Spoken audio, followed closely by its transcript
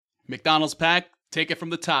McDonald's pack, take it from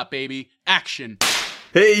the top, baby. Action.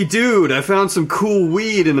 Hey, dude, I found some cool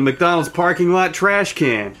weed in the McDonald's parking lot trash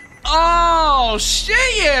can. Oh, shit,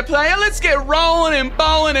 yeah, player. Let's get rolling and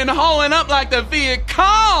bowling and holing up like the Viet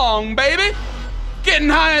Cong, baby. Getting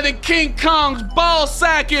higher than King Kong's ball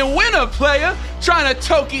sack in winter, player. Trying to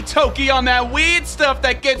toki on that weed stuff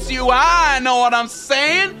that gets you high, know what I'm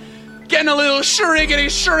saying? Getting a little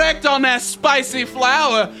shriggity-shrecked on that spicy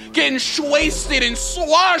flour. Getting shwasted and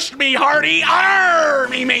swashed, me hearty. Arr,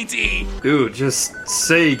 me matey. Dude, just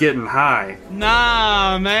say getting high.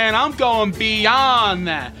 Nah, man, I'm going beyond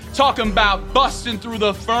that. Talking about busting through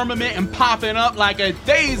the firmament and popping up like a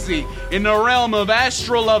daisy in the realm of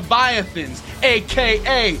astral leviathans,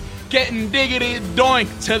 a.k.a. getting diggity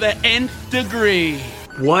doink to the nth degree.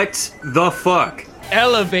 What the fuck?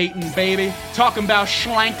 Elevating, baby. Talking about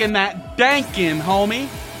schlanking that dankin', homie.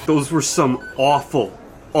 Those were some awful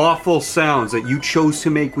sounds that you chose to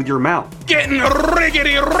make with your mouth. Getting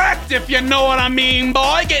riggity wrecked, if you know what I mean,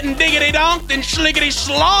 boy. Getting diggity donked and schliggity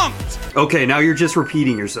slonked. Okay, now you're just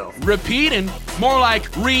repeating yourself. Repeating? More like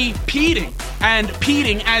repeating. And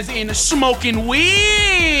peating as in smoking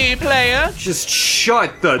weed, player. Just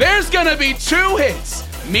shut the... There's gonna be 2 hits.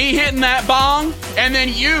 Me hitting that bong, and then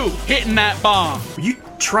you hitting that bong. Are you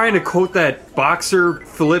trying to quote that boxer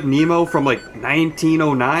Philip Nemo from like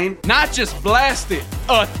 1909? Not just blasted,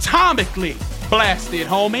 atomically blasted,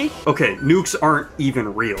 homie. Okay, nukes aren't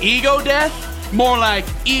even real. Ego death? More like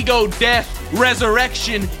ego death,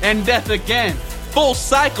 resurrection, and death again. Full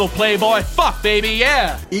cycle, playboy. Fuck, baby,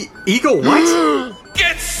 yeah. Ego what?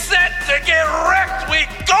 Get set to get wrecked. We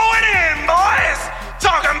going in, boys.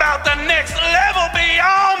 Talking about the next level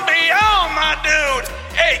beyond, my dude.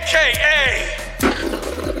 A.K.A.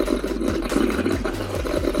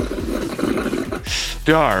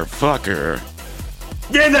 Star fucker.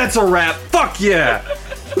 Yeah, that's a wrap. Fuck yeah.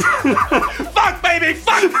 Fuck, baby,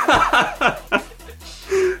 fuck.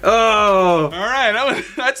 Oh. All right,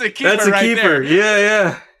 that's a keeper. That's a right keeper. there.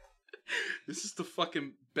 Yeah. This is the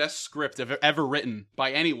fucking best script ever written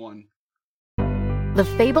by anyone. The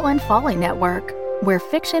Fable and Folly Network, where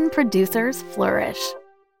fiction producers flourish.